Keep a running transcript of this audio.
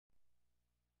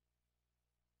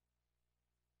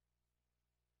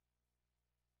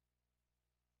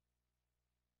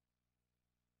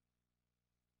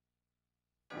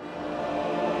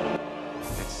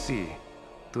see.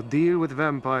 To deal with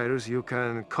vampires, you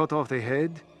can cut off their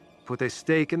head, put a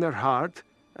stake in their heart,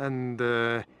 and,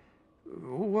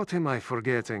 what am I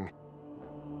forgetting?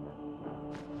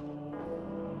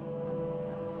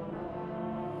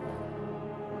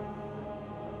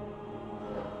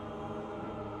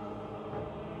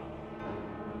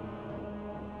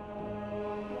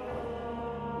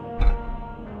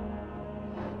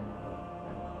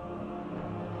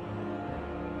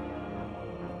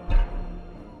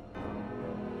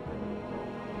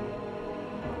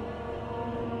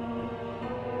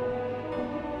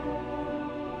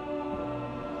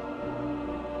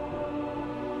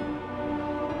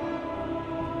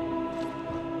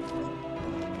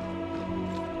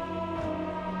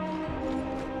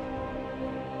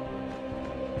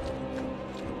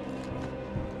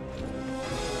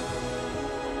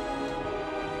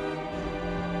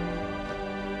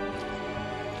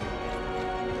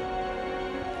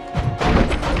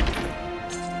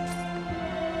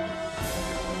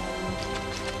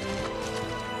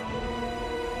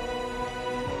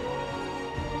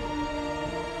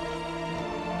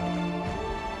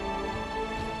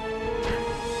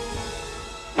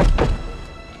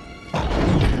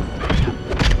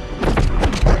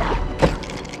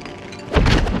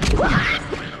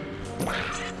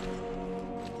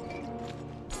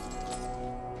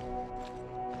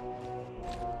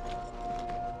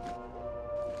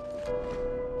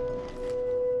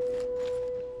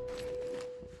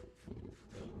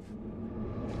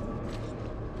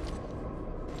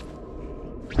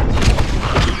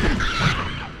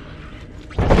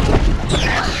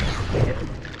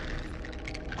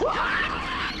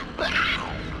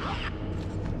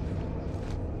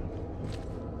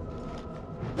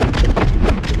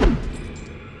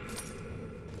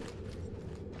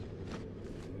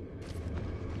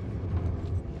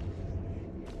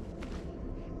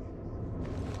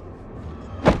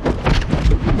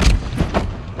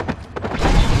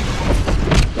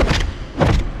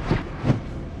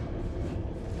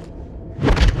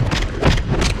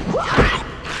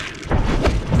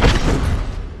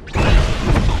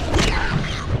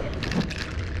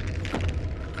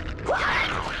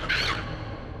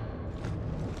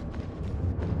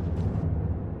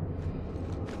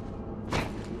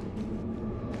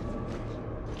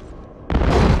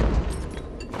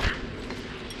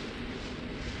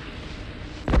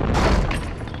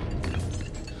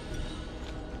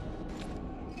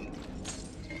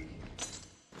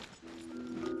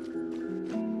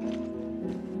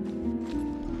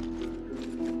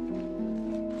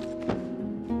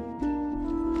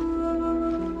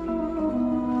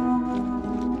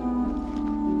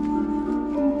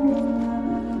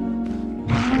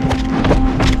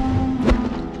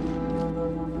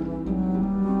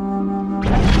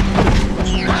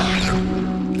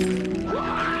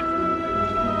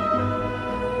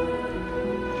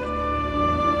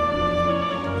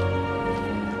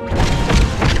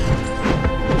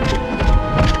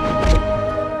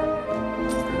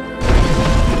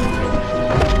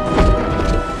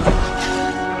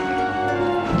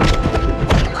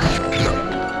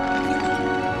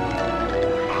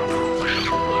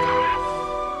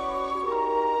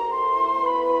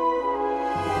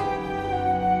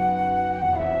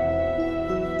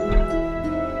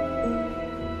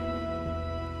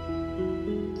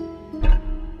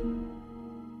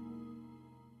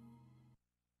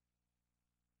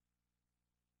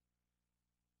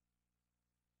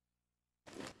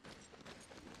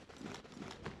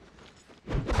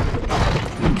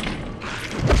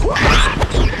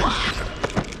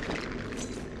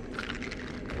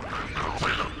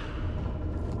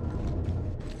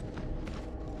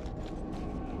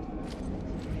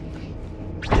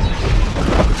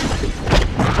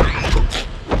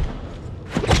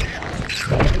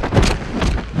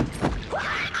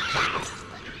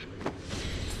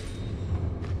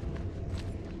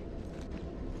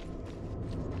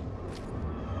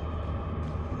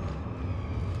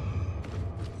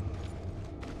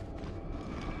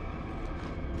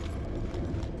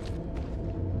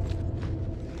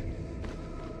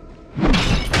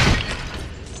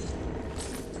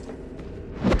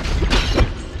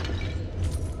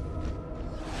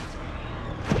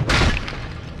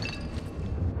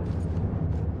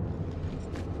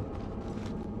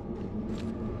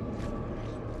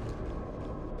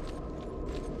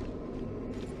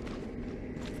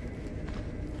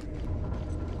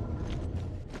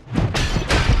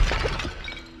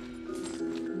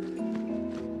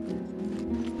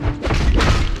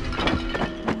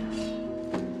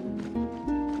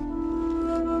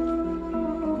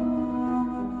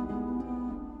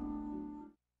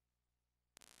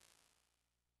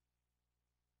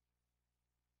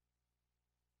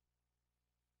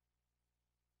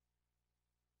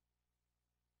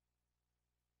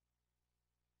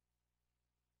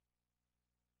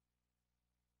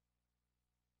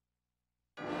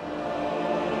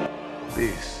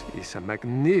 This is a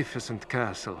magnificent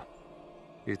castle.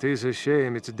 It is a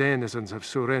shame its denizens have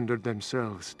surrendered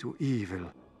themselves to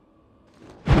evil.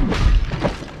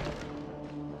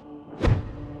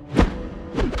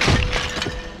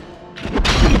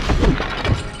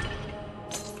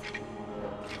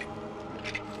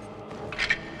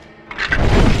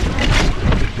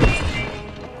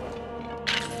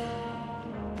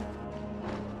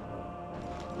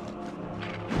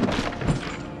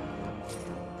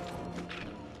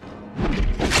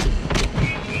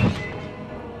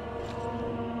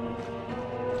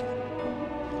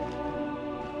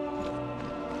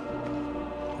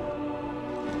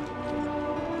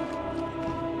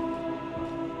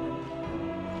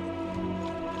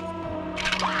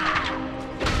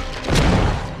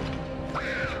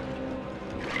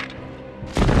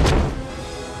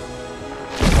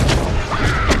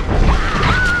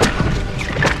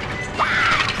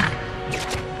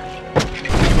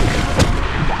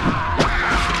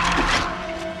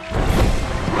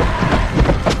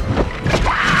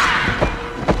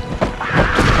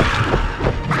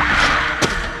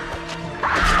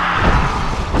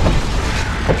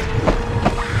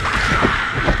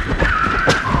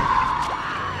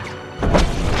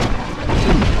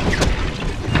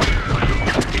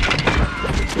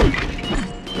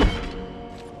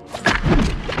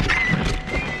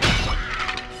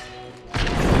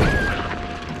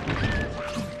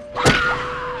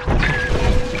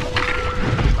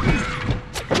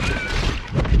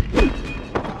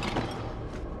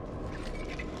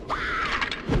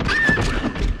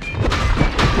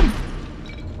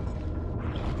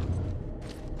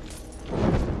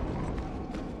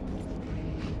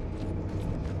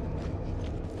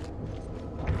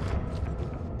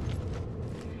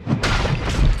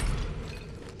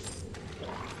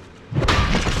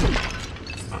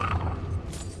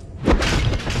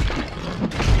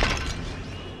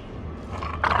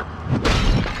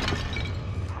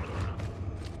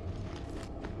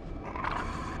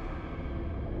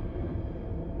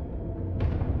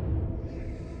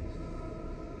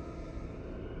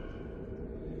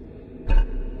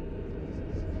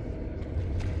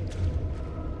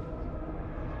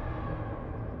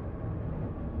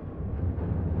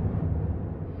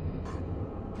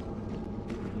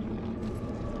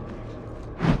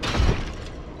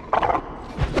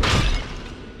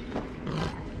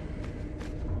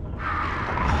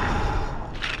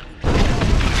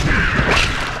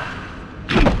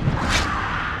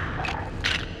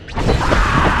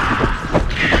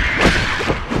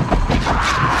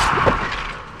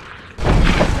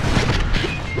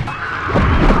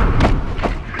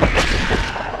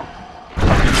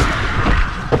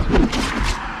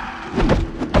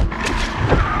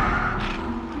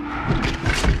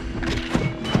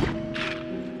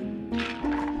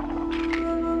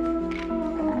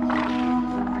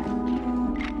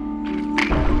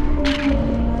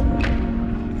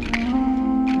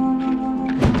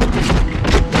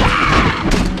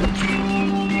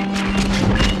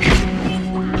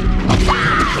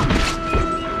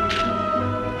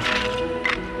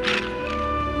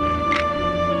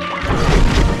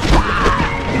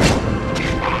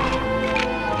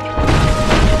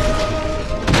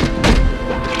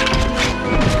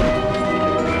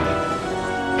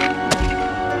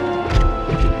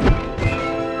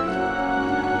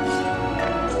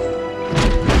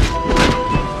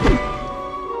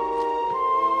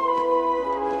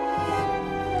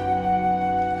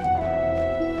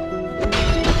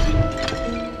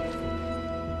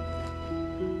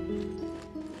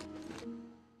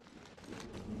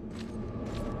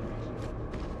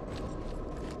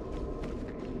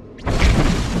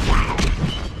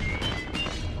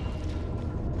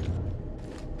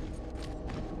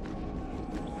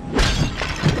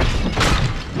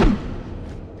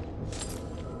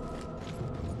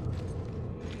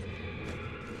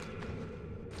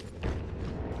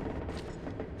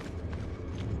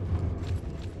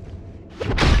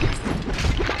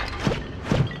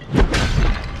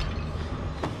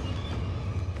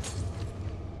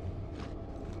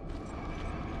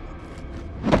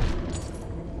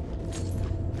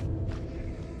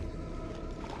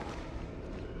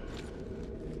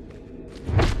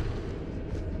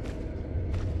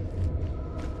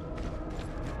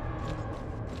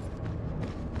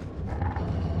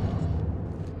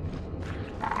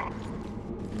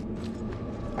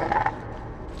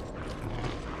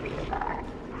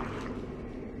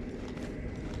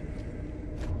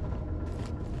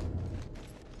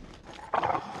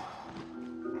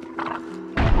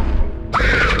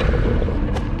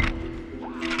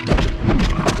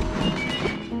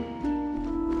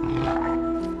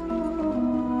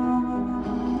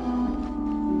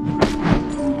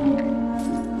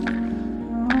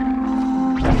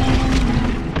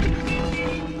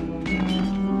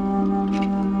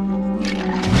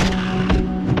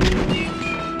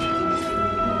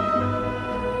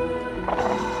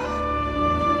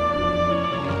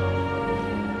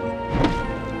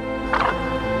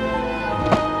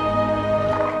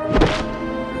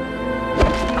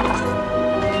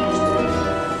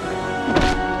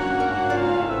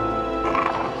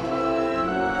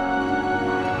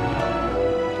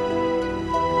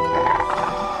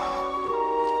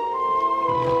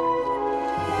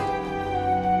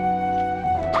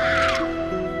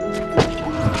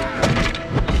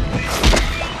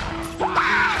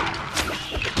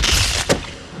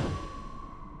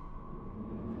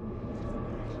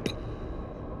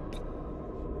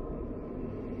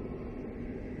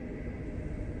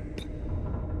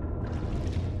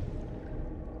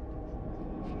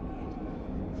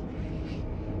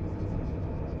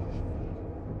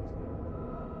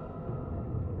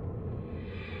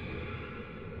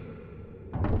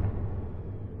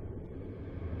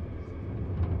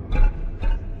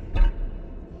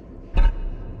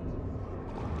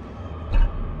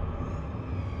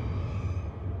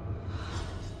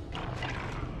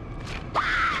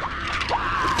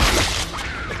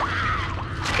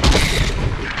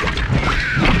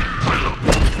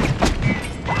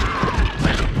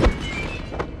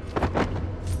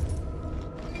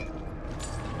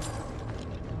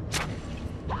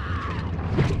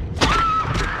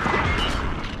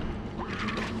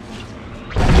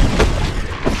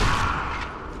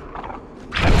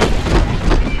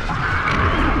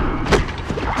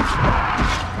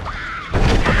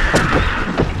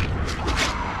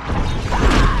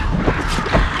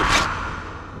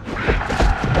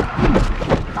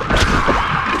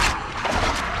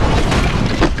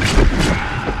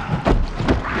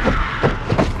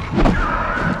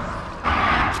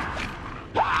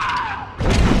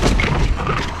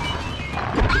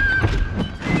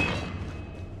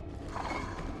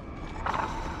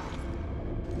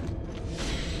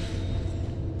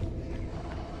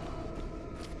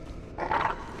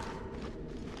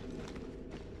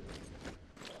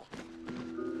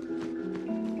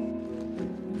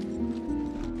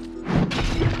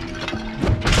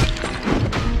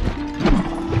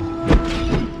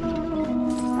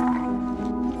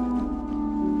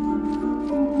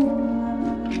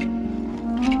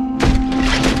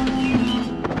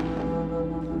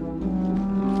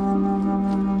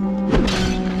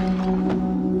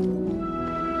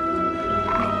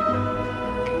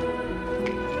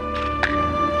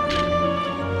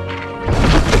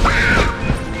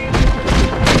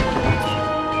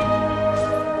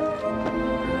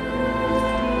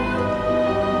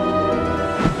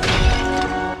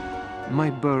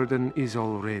 burden is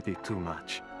already too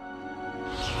much.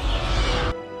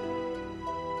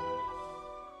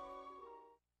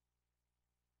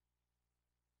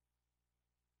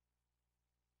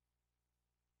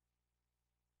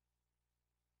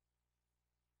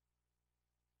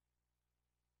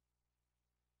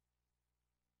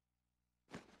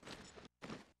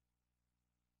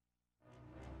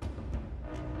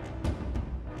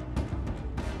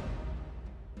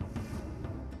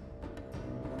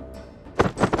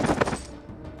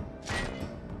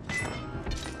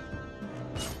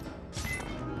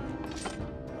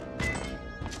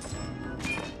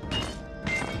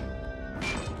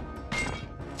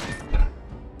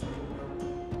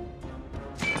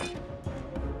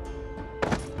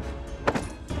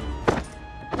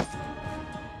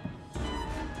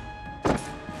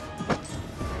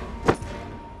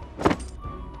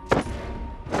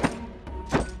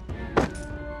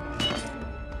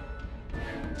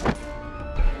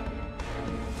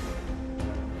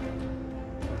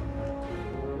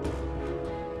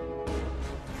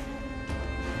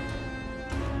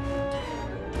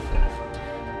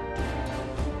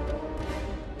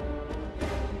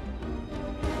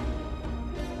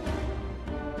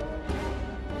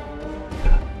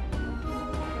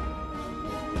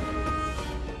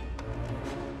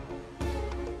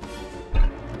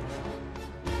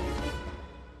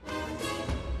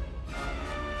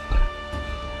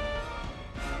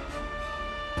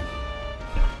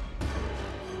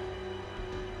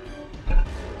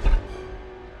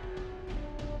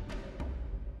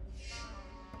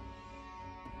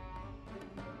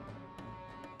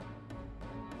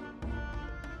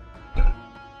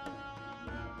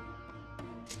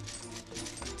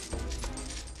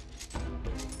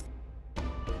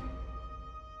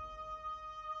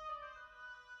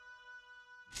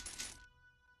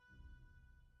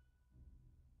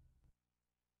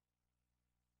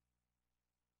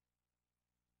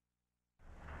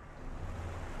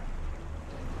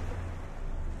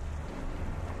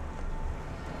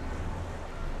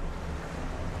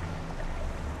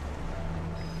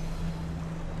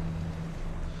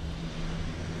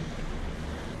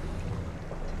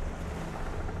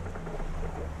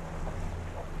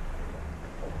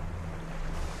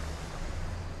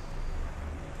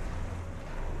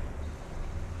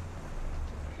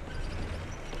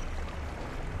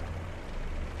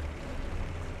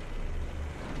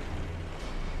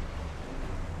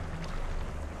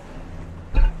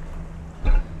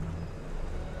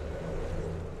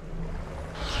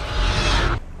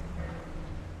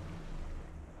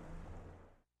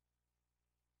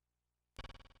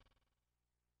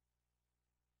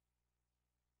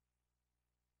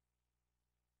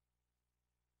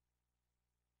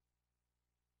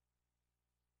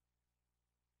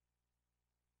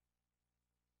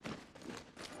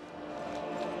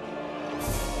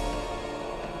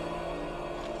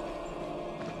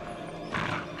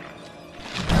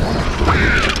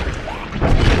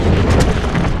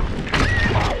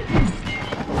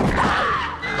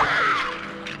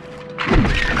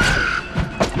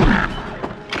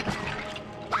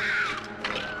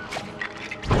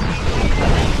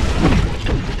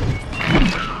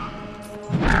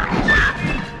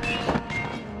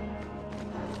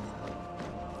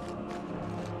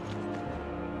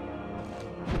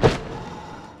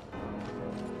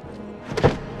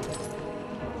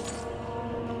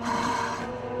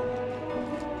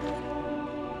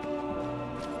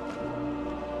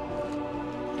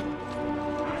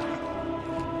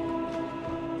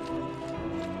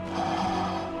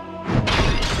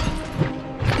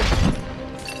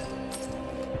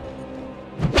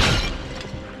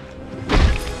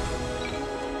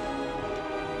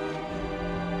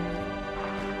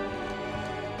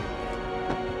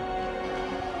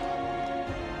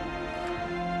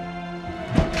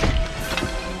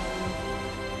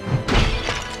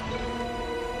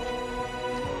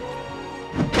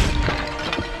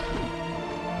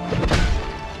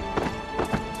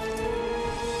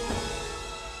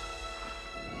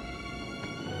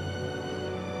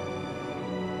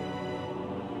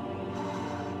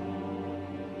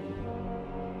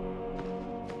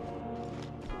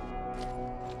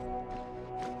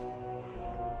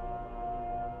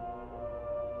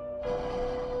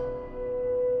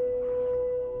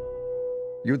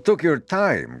 You took your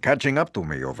time catching up to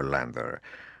me, Overlander.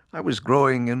 I was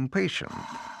growing impatient.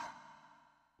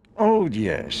 Oh,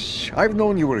 yes. I've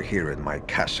known you were here in my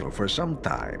castle for some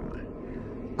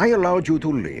time. I allowed you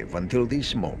to live until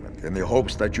this moment in the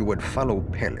hopes that you would follow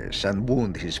Pelis and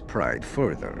wound his pride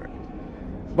further.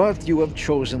 But you have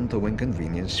chosen to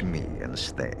inconvenience me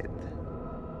instead.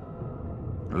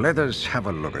 Let us have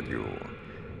a look at you.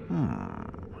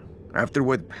 After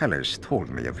what Palace told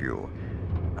me of you,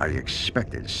 I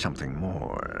expected something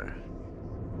more.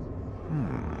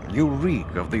 You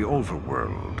reek of the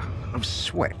overworld, of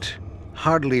sweat.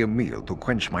 Hardly a meal to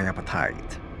quench my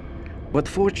appetite. But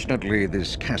fortunately,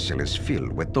 this castle is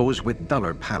filled with those with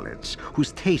duller palates,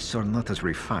 whose tastes are not as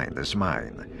refined as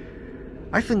mine.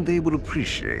 I think they will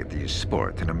appreciate the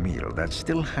sport in a meal that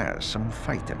still has some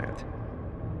fight in it.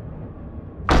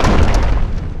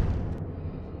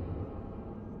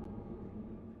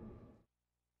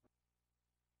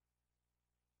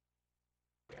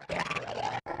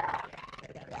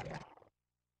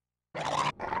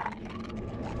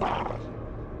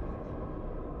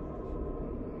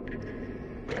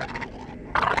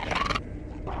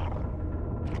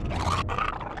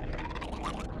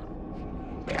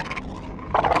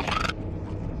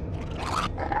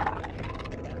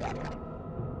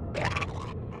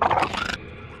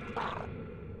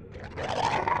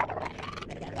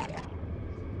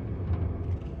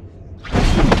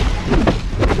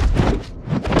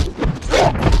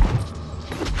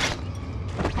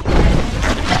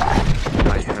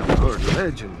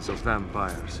 Legends of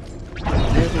vampires.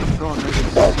 Never thought I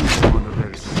would see one of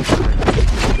their secrets.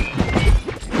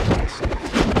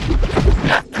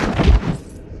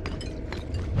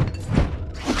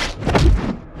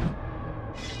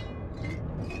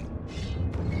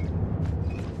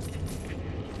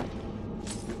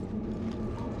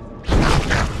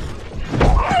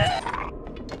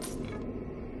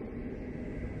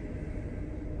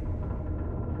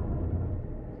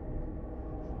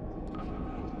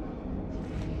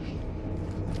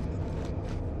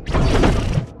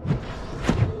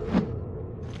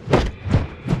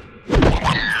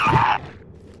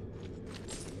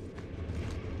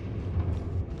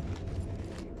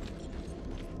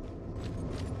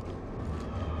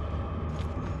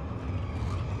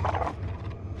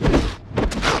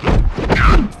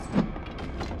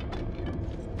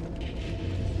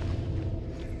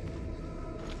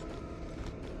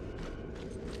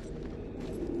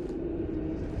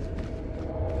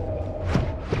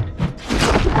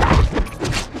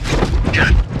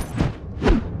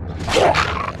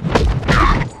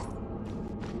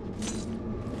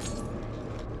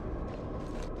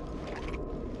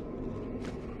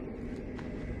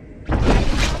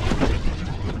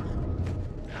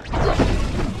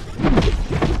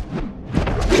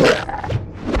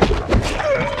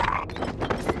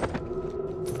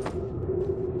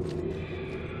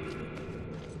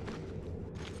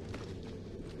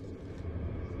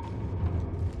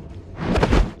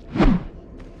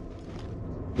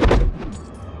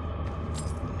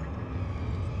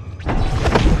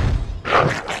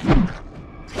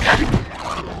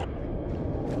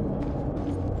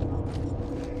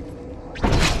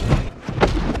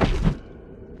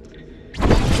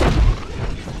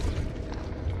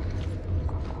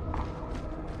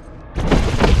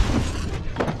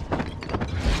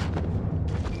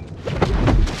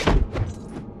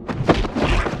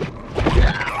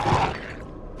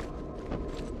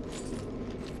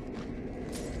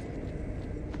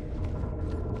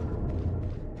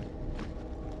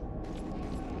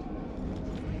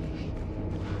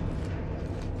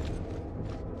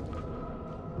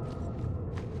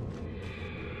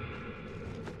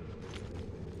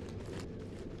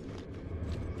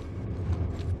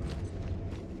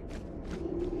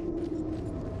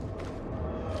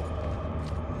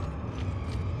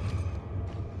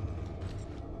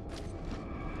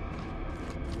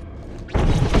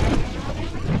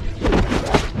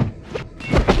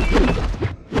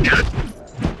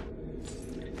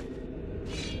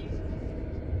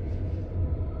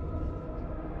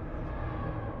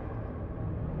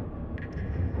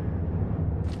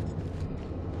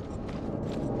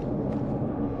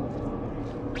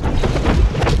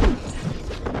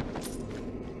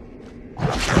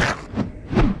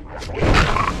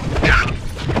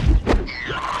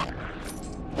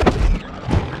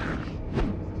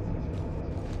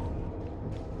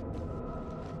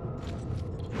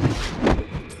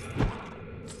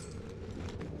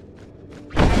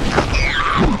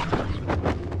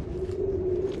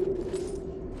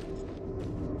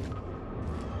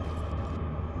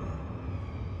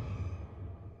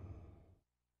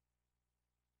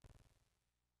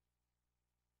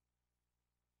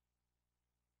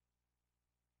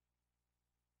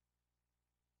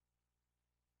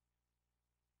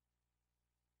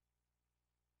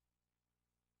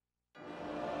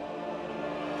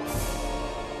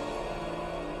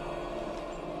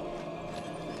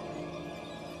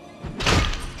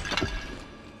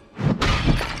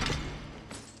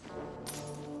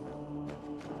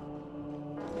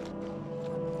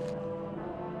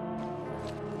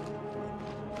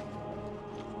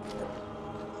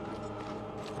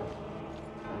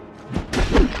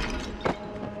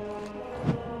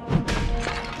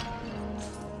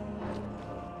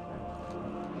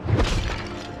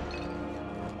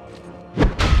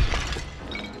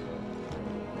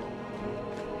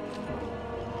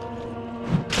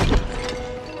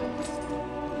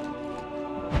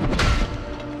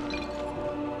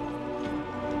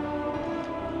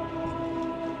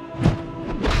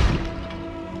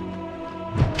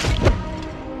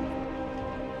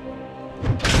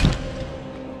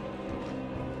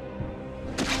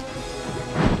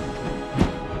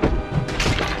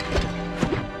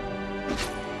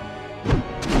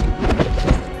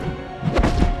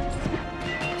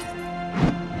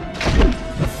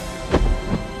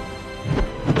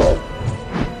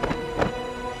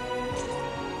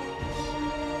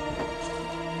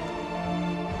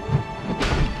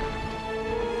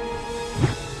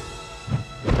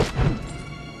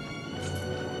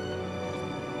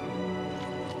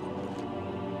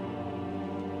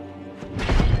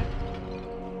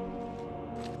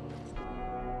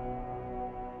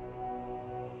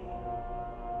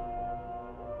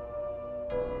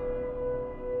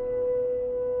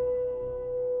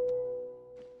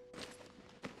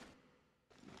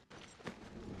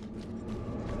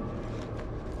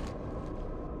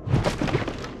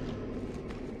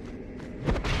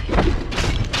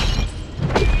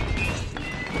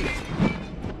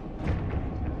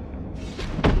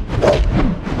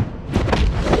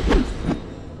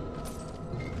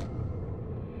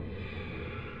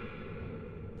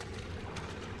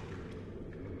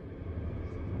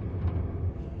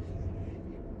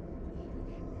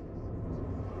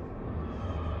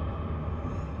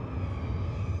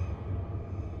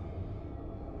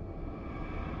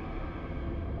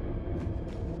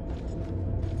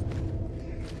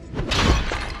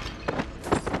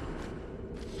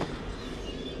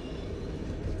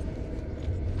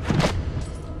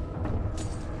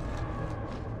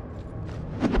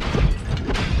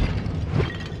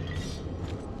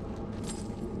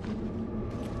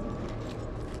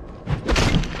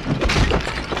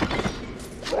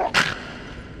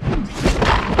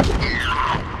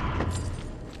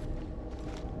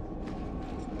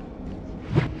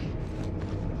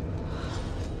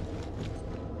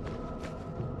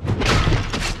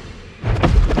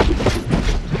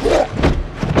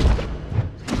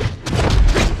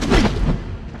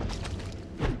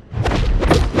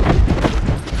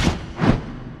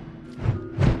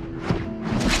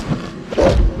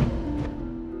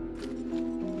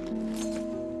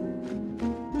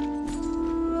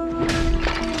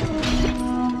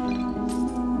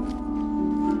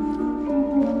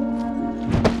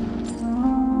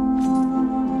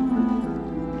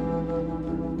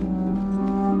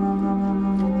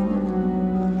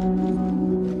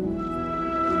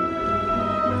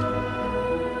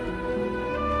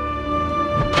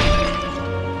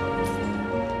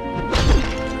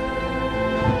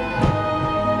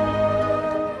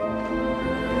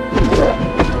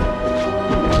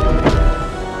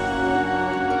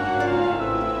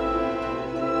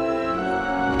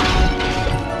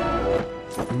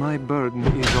 My burden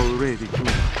is already too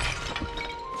much.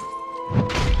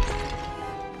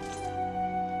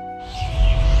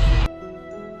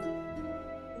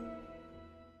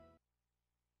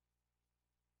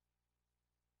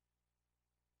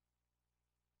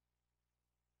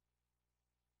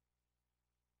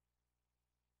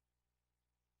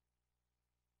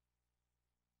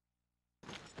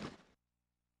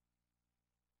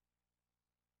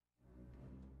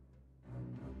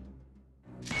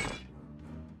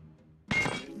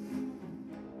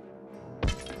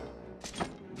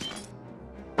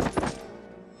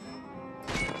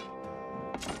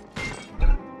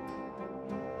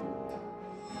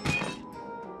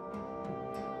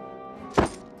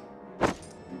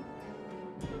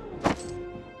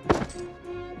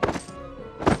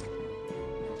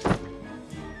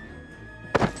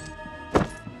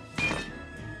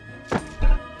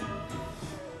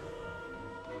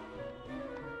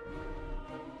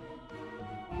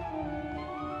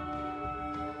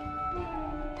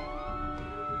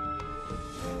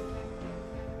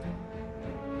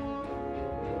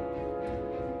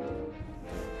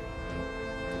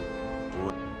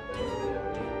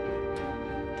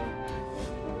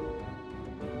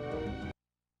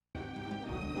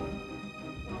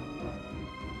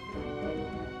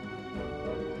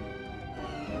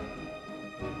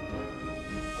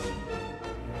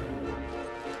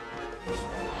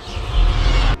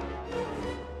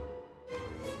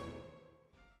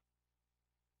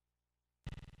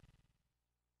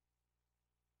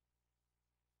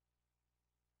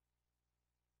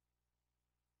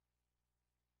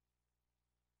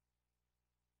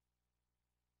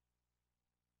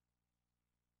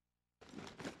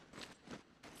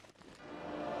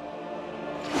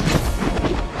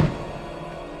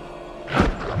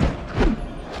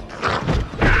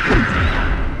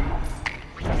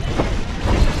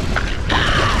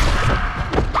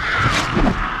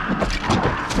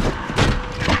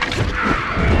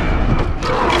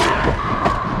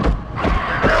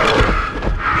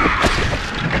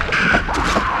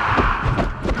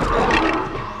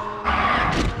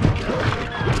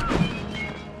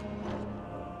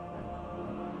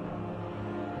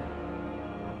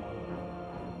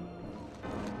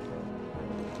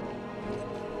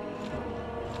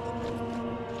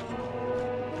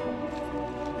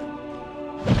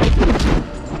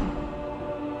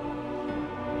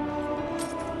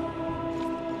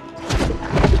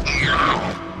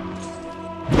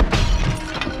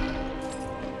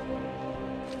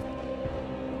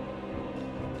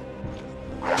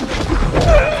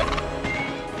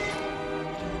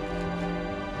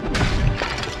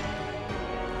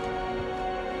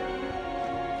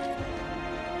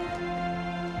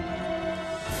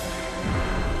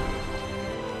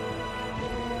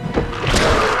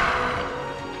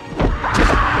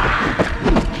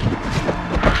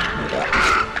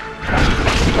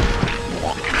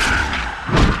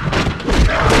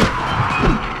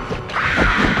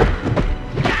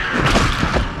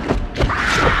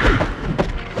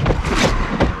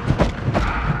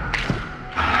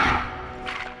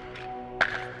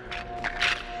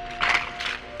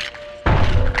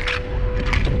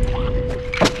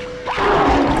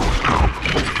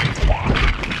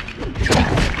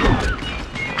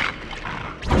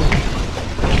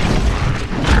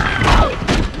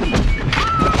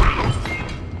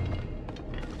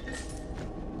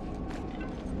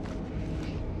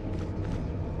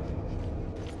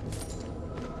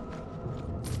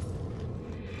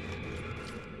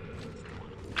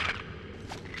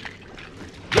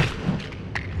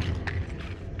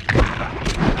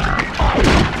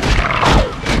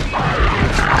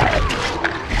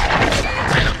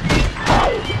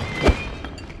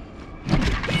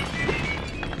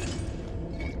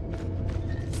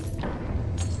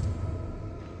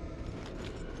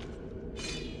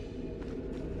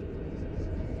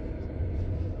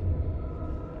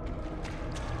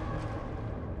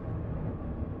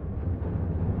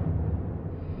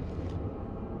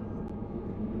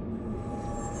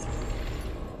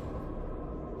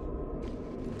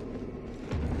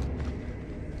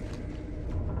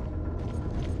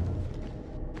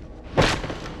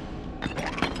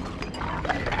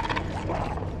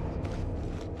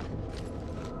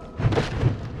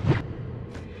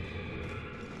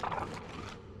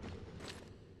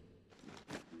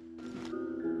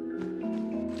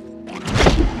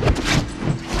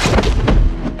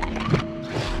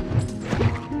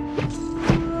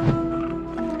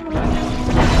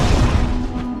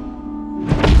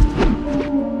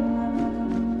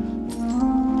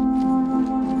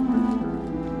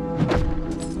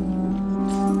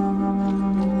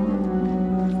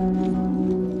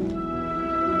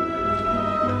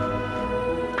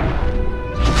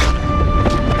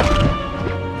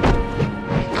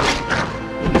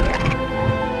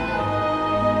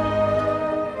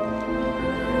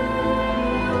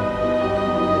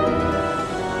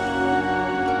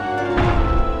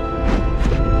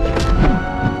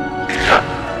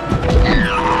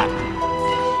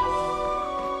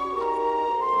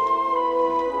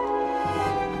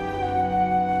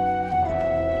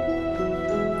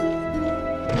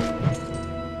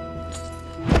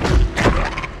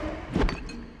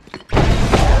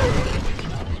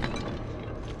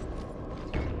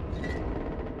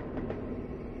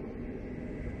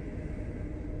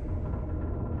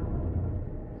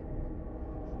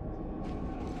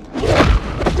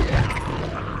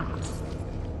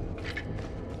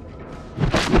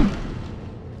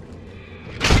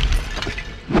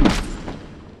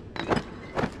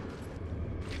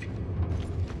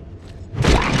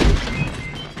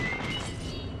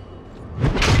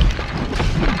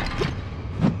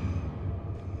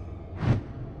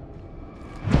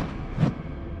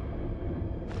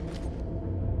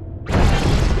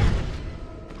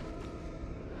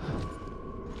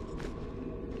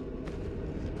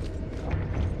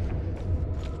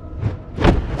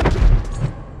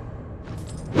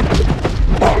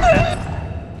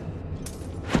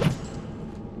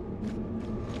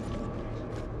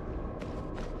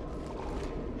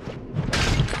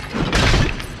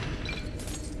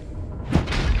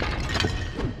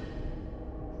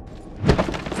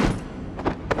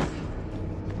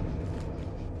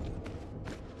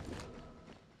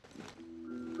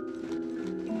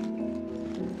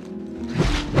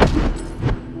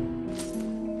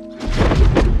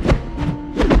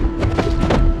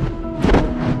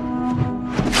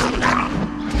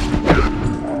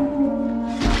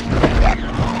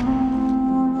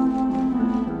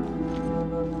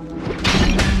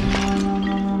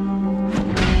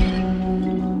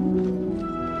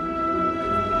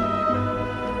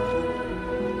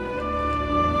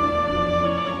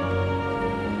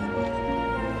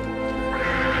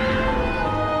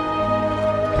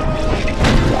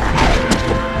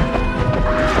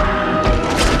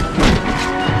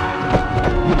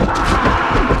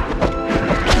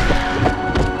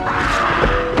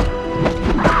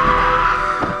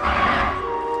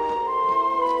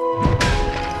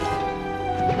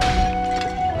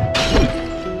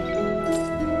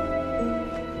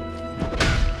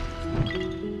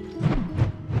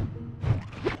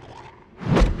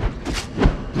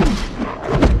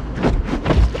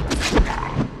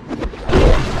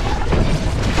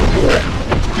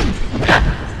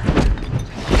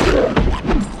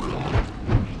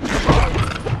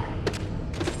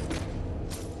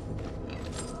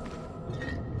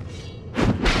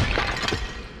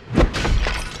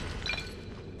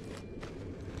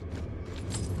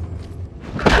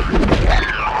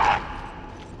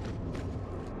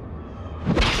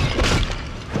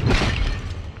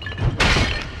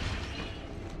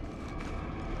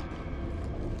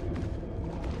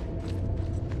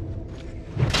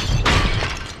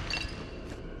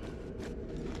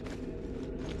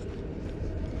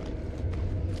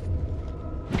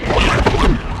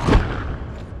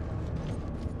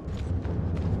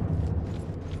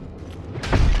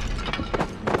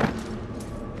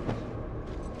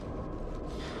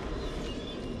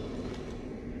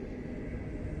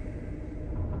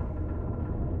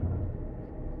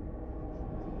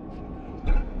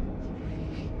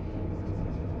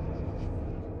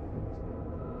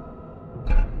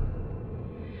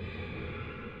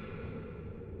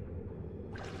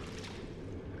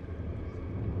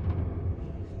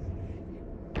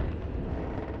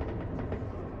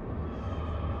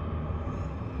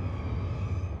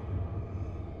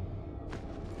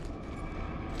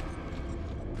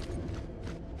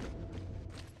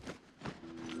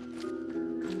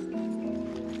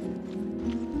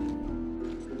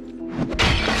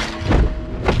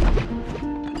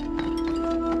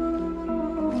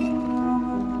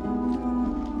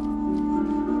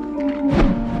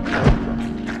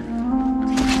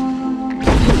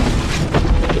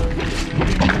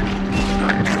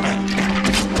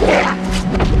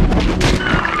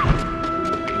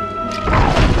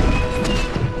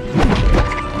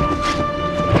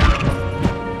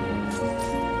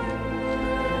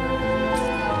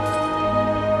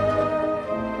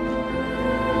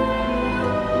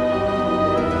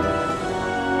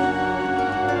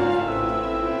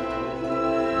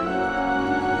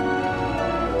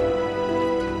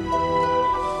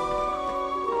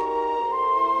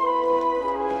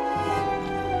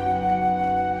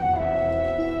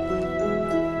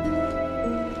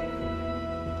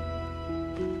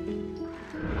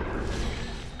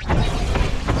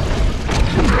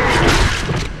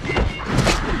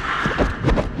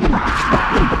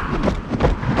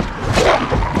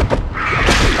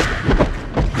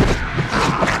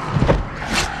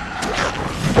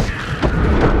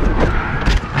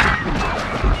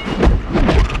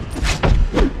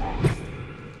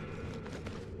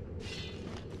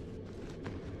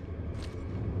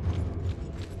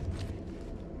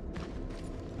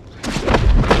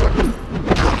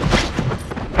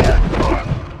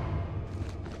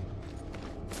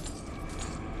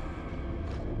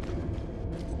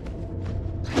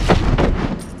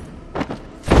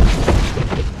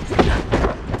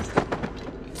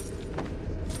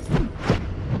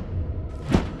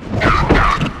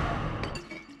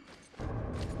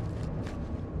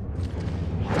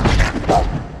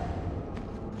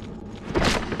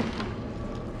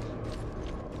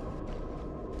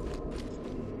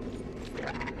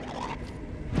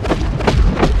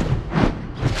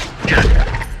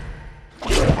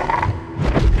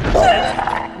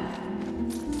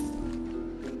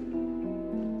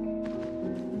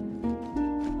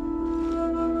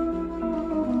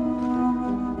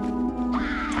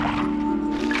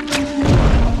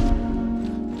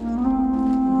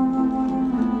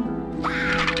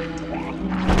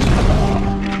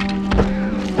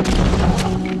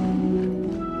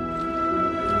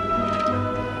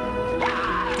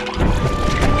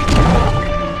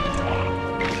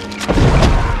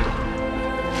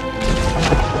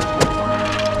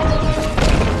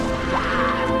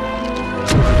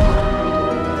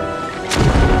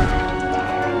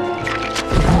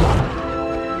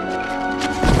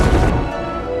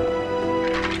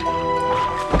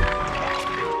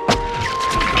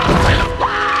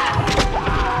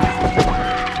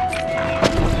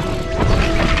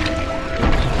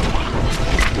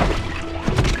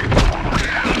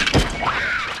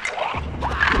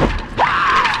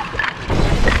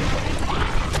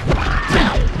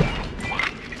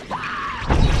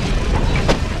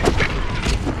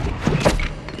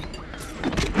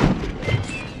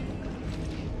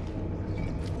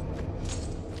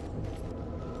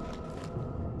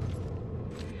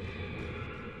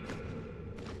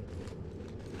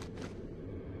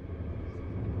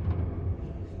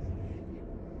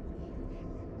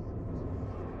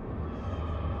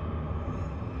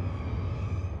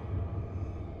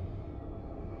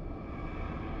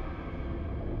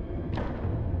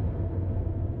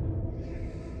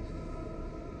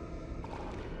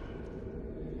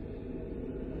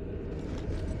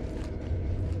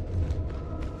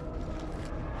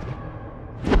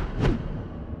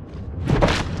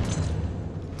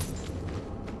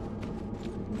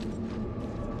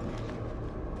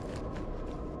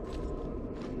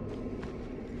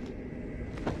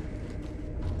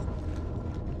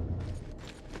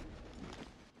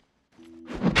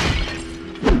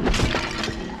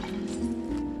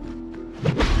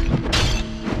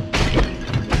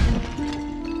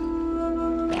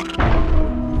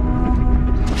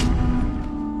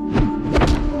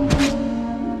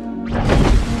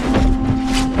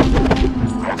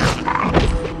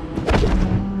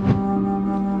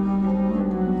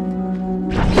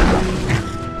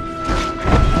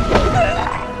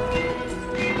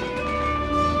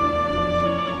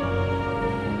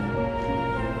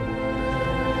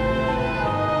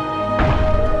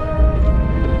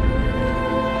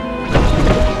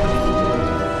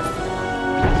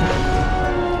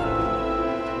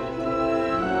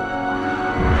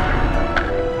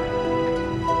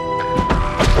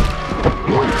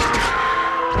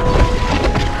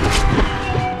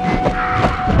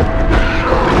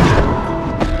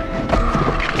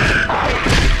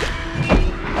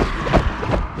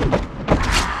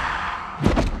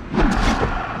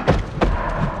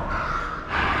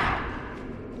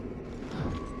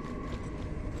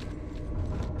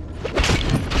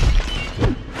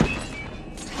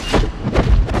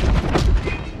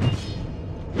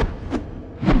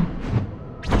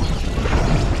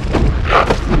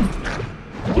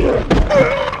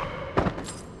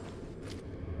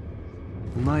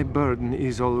 My burden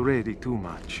is already too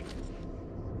much.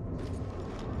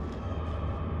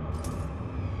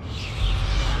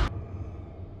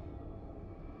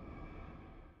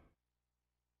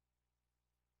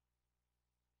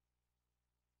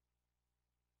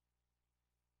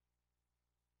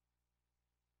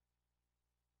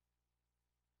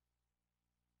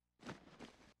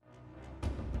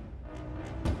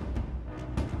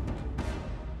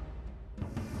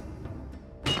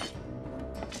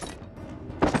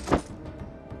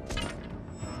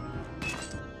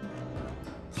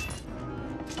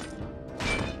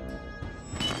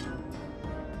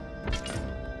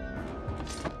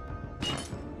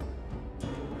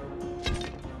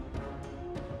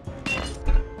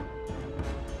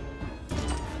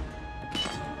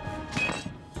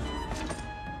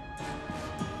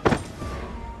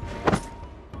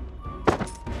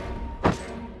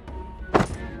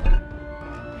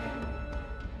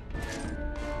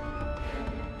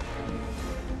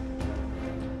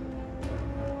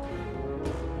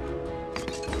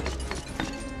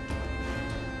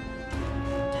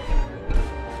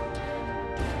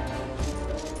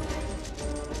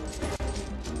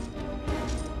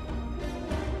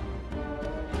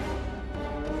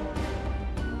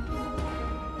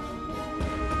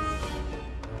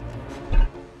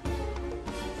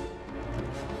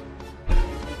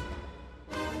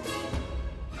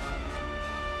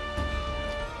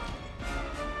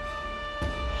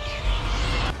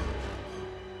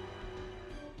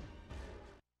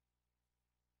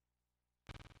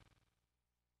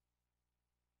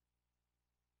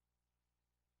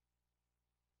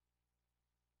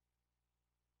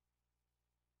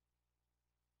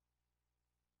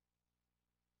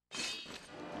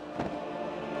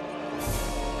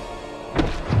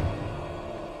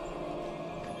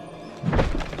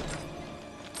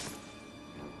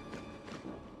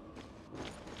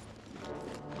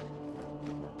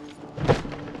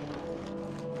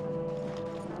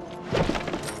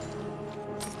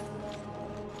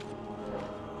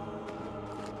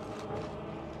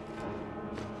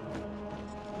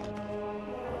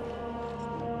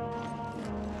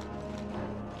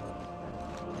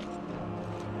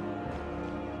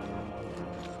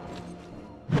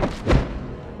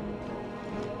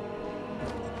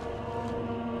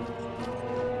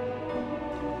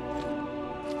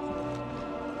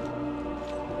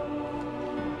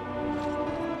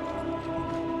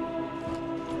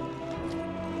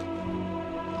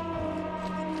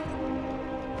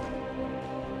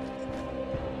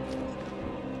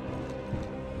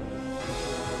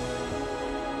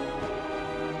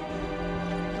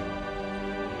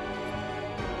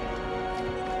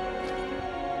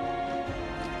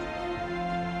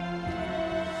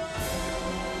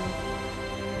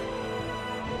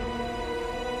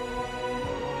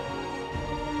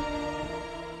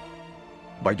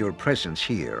 By your presence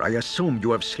here, I assume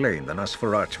you have slain the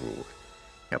Nosferatu.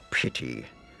 A pity.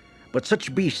 But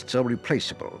such beasts are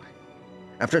replaceable.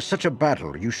 After such a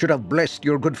battle, you should have blessed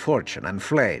your good fortune and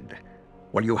fled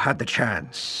while you had the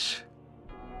chance.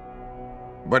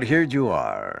 But here you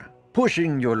are,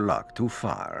 pushing your luck too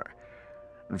far.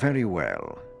 Very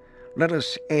well. Let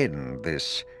us end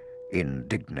this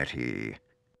indignity.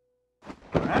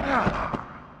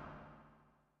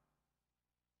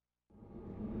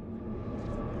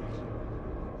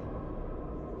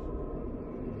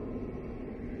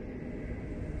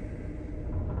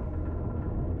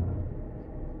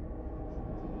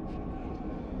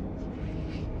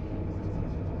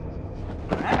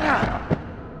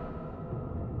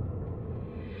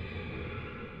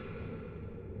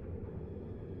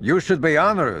 You should be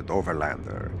honored,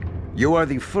 Overlander. You are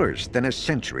the first in a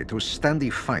century to stand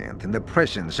defiant in the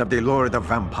presence of the Lord of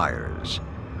Vampires.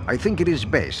 I think it is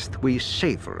best we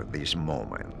savor this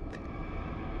moment.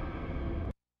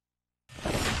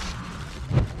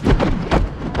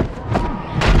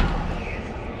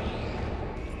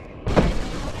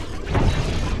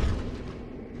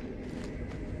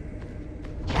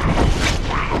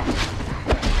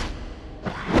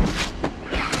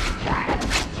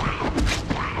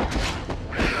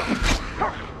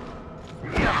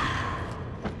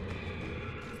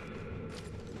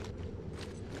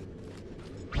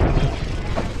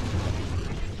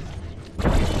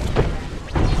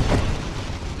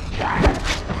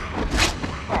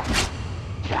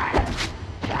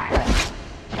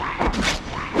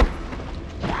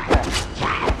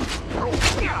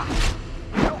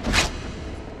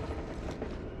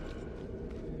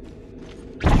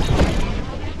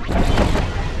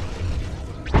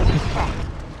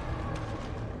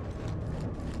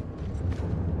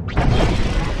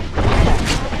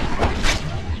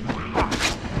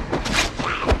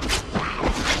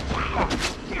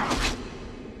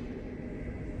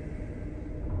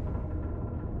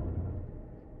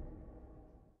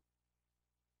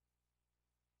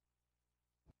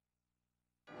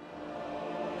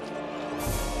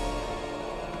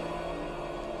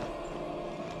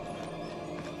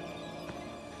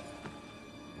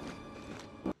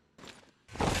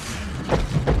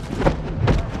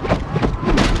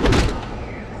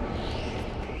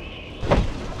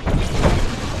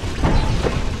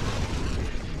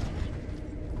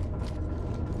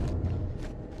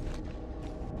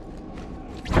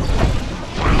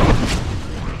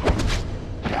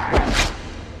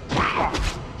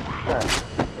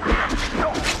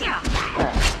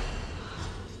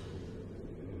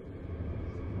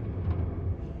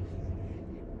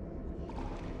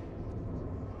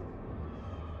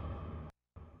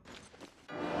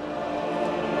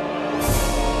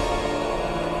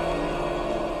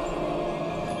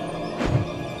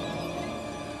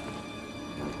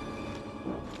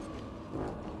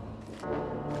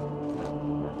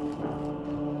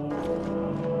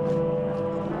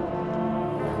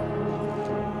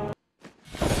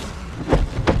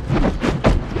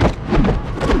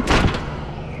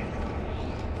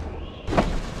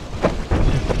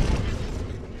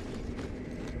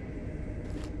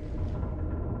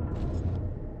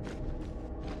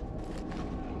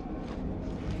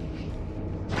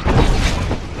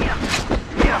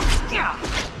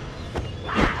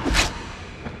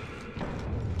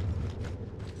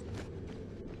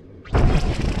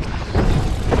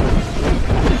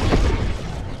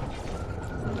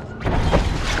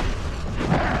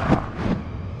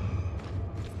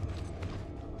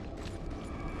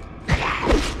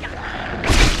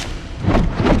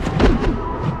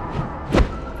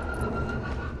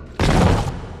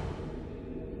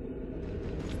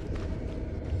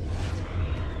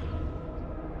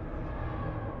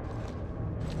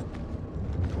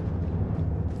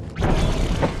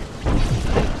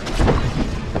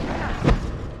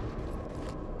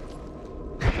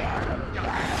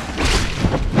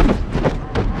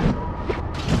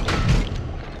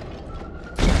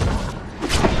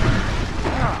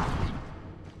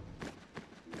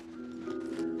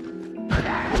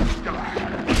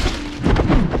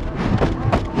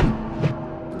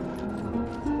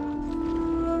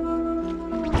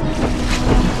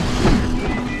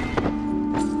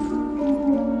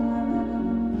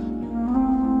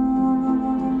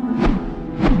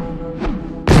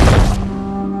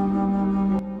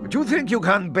 you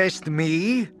can best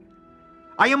me?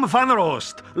 I am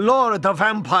Vanrost, Lord of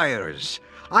Vampires.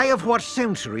 I have watched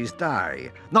centuries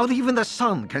die. Not even the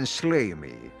sun can slay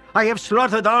me. I have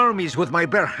slaughtered armies with my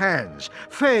bare hands,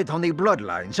 fed on the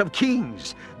bloodlines of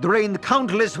kings, drained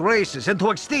countless races into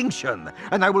extinction,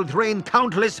 and I will drain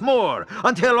countless more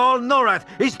until all Norrath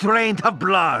is drained of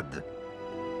blood.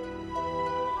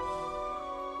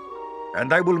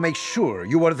 And I will make sure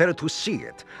you are there to see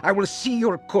it. I will see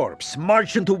your corpse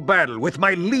march into battle with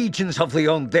my legions of the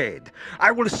undead.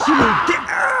 I will see you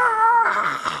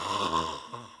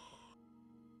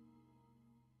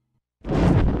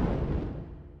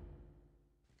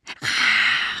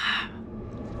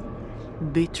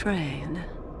Betrayed.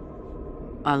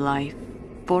 A life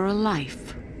for a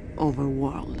life,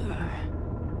 Overworlder.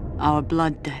 Our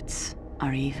blood debts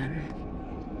are even.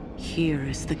 Here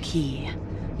is the key.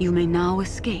 You may now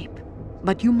escape,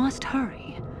 but you must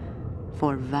hurry,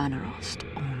 for Vanrost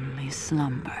only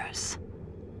slumbers.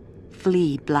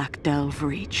 Flee Black Delve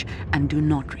Reach and do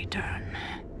not return.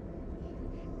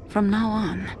 From now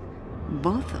on,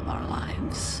 both of our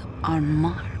lives are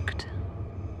marked.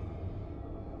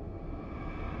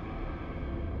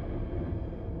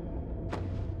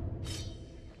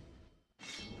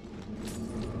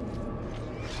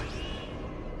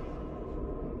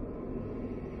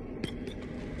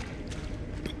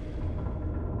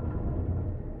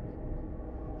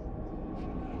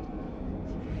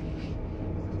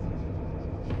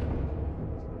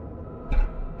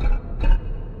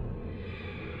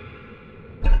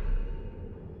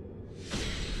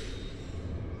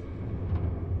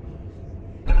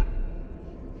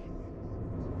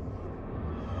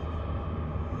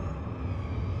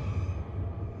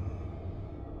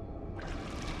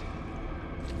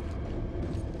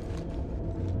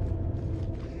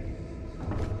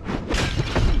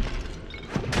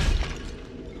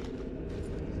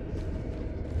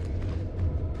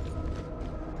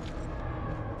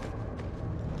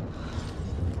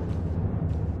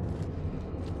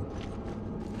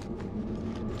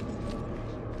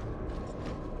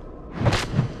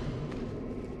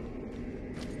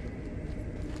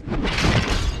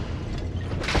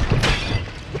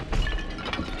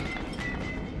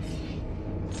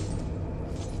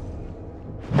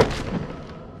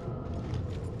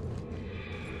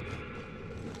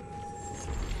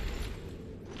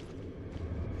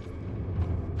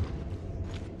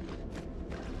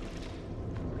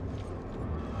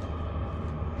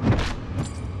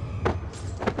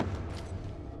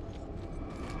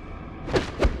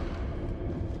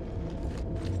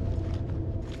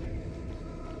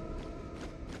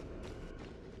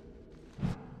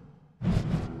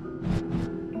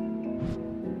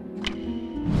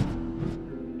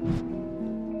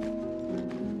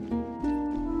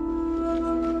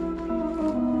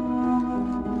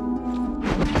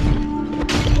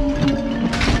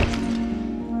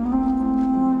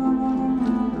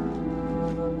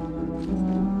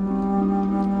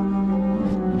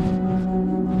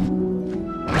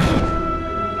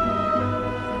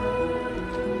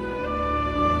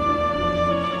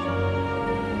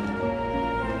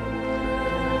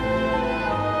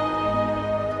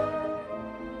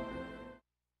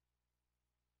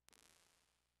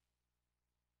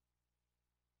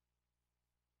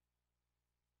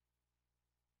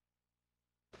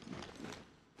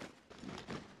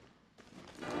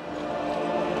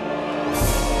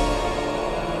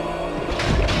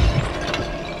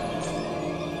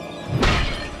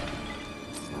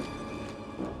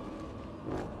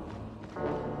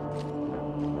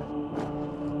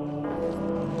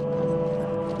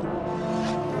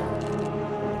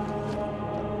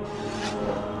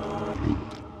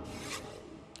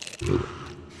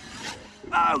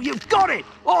 Oh, you've got it!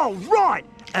 All right!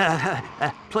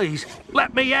 Please,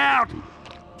 let me out!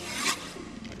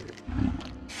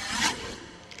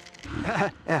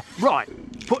 Right,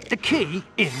 put the key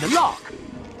in the lock.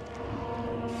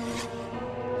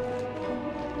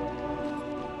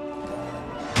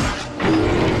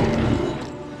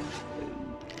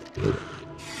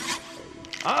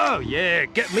 Oh, yeah,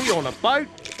 get me on a boat,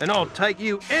 and I'll take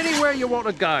you anywhere you want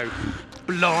to go.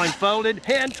 Blindfolded,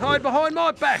 hand tied behind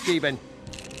my back, even.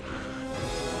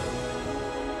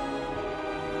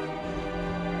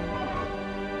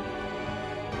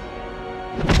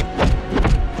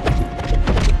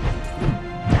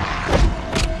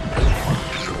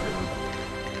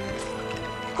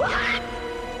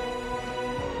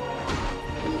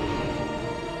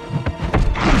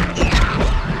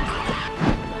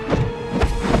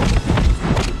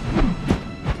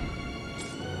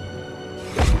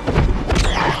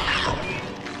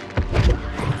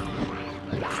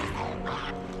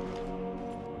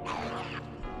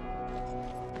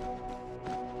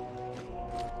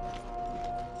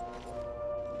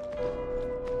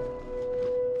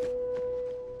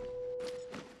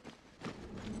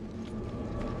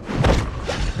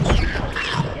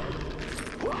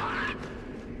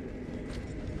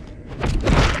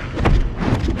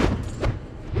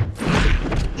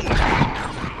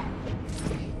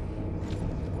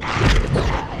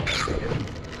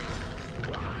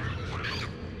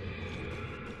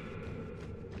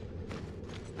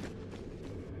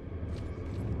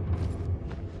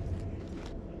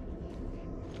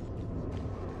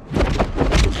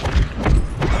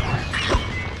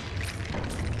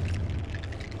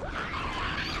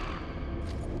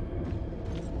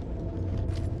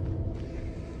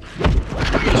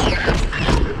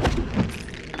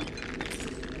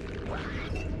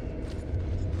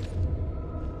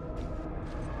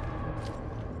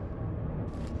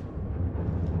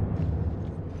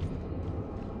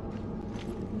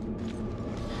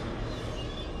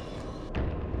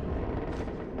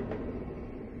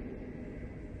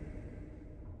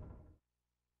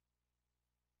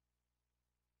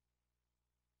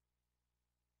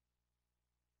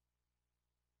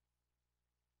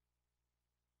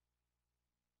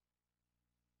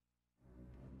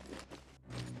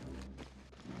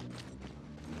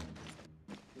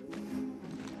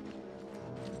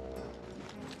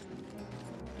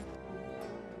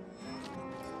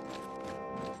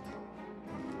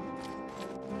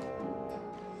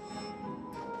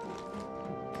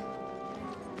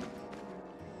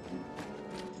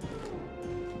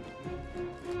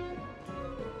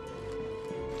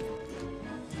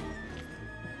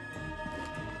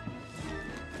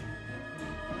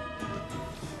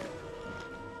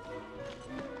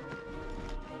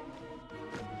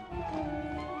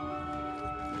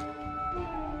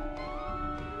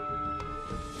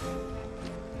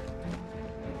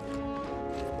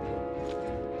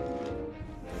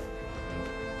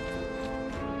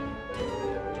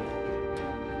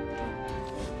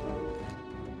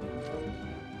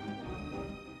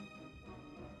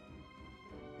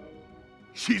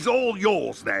 She's all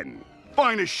yours, then.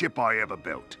 Finest ship I ever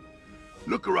built.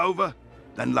 Look her over,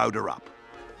 then load her up.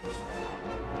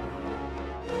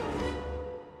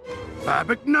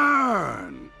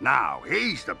 Babbignern! Now,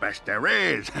 he's the best there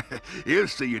is. He'll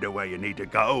see you to where you need to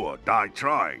go or die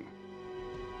trying.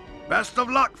 Best of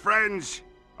luck, friends.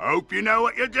 Hope you know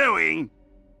what you're doing.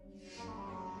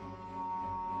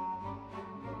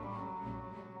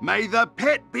 May the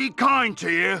pit be kind to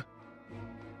you.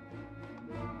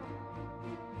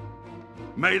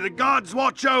 May the gods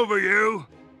watch over you.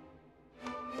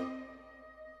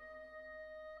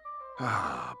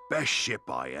 Ah, best ship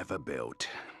I ever built.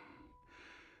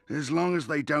 As long as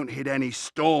they don't hit any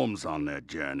storms on their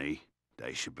journey,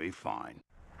 they should be fine.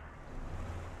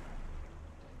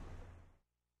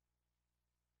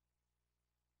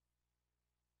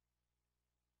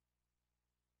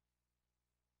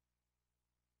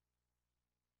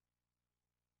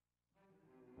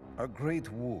 A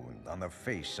great wound on the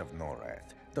face of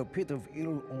Norrath. The pit of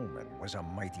ill omen was a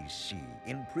mighty sea,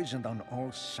 imprisoned on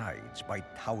all sides by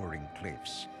towering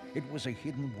cliffs. It was a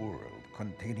hidden world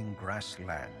containing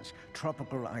grasslands,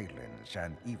 tropical islands,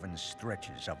 and even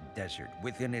stretches of desert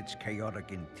within its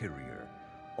chaotic interior,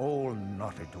 all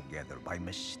knotted together by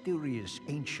mysterious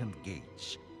ancient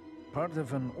gates. Part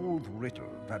of an old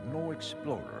riddle that no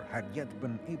explorer had yet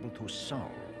been able to solve.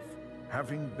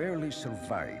 Having barely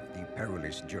survived the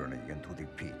perilous journey into the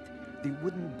pit, the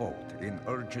wooden boat, in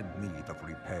urgent need of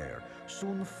repair,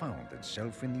 soon found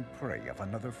itself in the prey of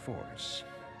another force.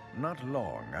 Not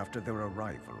long after their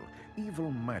arrival,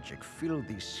 evil magic filled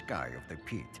the sky of the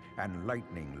pit, and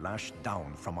lightning lashed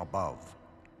down from above.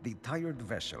 The tired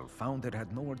vessel found it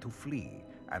had nowhere to flee,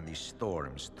 and the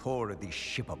storms tore the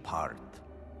ship apart.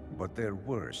 But there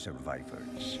were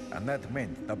survivors, and that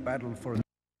meant the battle for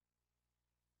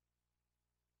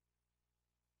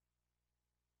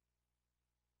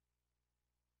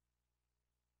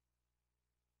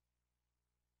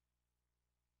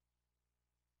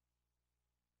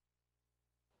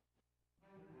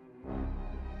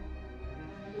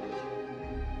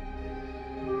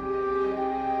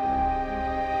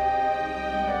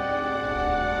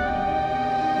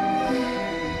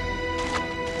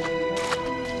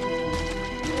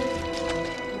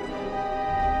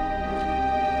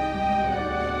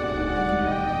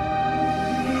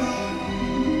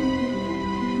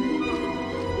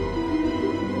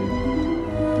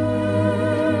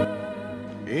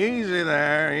Easy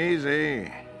there,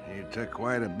 easy. You took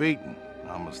quite a beating.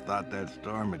 Almost thought that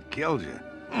storm had killed you.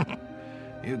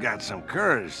 You got some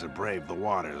courage to brave the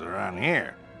waters around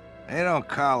here. They don't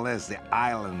call this the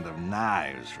Island of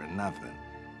Knives for nothing.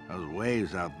 Those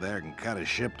waves out there can cut a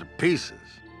ship to pieces.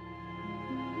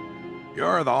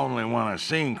 You're the only one I've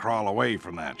seen crawl away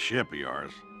from that ship of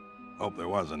yours. Hope there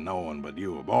wasn't no one but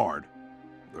you aboard.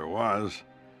 If there was,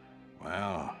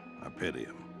 well, I pity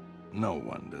him. No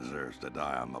one deserves to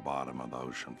die on the bottom of the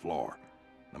ocean floor,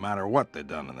 no matter what they've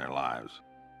done in their lives.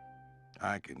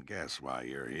 I can guess why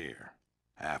you're here.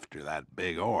 After that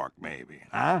big orc, maybe,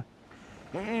 huh?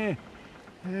 Him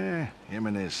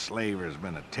and his slaver's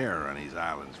been a terror on these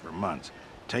islands for months,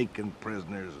 taking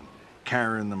prisoners and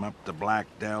carrying them up to Black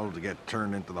Delve to get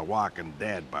turned into the walking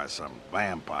dead by some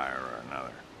vampire or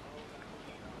another.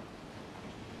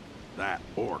 That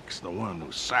orc's the one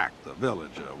who sacked the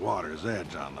village of Water's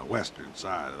Edge on the western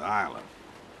side of the island.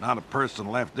 Not a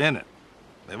person left in it.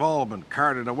 They've all been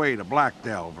carted away to Black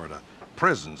Delve or to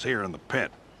prisons here in the pit.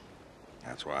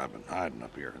 That's why I've been hiding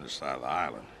up here on this side of the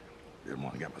island. Didn't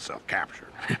want to get myself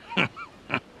captured.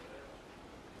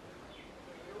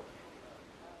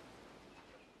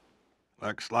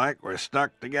 Looks like we're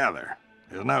stuck together.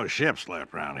 There's no ships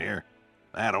left around here.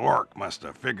 That orc must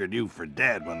have figured you for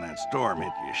dead when that storm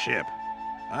hit your ship.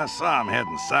 I saw him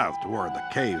heading south toward the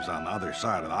caves on the other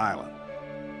side of the island.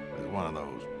 There's one of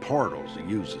those portals he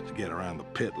uses to get around the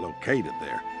pit located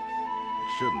there.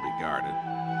 It shouldn't be guarded.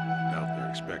 Doubt they're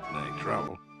expecting any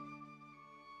trouble.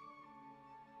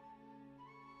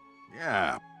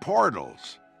 Yeah,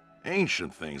 portals.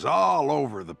 Ancient things all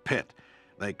over the pit.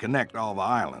 They connect all the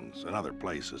islands and other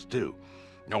places, too.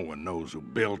 No one knows who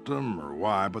built them or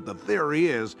why, but the theory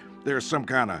is there's some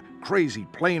kind of crazy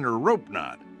planar rope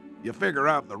knot. You figure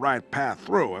out the right path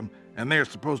through them, and they're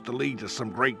supposed to lead to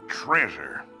some great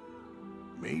treasure.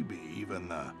 Maybe even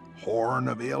the Horn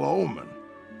of Ill Omen.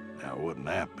 Now, wouldn't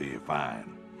that be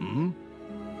fine, hmm?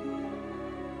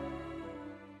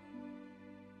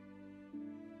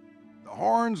 The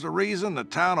Horn's the reason the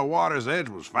town of Water's Edge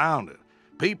was founded.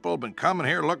 People have been coming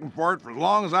here looking for it for as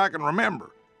long as I can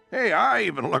remember. Hey, I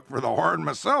even looked for the Horn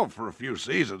myself for a few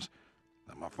seasons.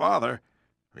 And my father,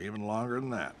 for even longer than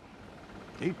that.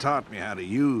 He taught me how to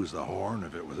use the horn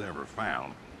if it was ever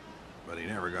found, but he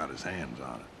never got his hands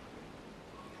on it.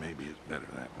 Maybe it's better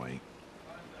that way,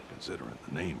 considering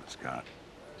the name it's got.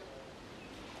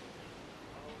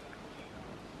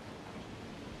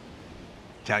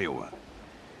 Tell you what,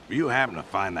 if you happen to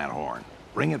find that horn,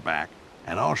 bring it back,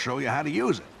 and I'll show you how to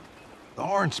use it. The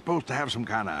horn's supposed to have some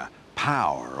kind of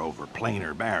power over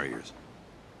planar barriers.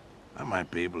 I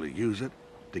might be able to use it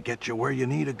to get you where you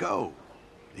need to go.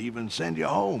 Even send you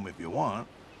home if you want.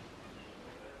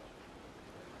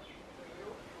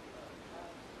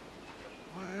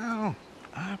 Well,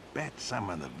 I bet some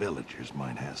of the villagers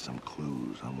might have some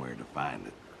clues on where to find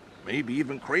it. Maybe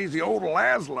even crazy old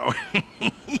Laszlo.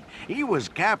 He was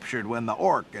captured when the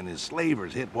orc and his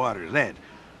slavers hit Water's Edge.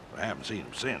 I haven't seen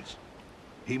him since.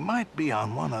 He might be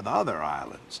on one of the other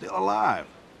islands, still alive.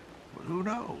 But who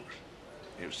knows?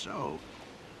 If so,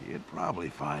 you'd probably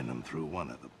find him through one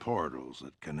of the portals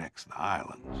that connects the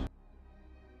islands.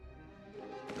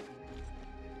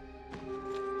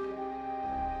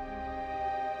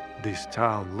 This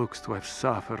town looks to have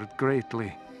suffered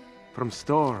greatly from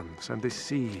storms and the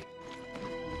sea.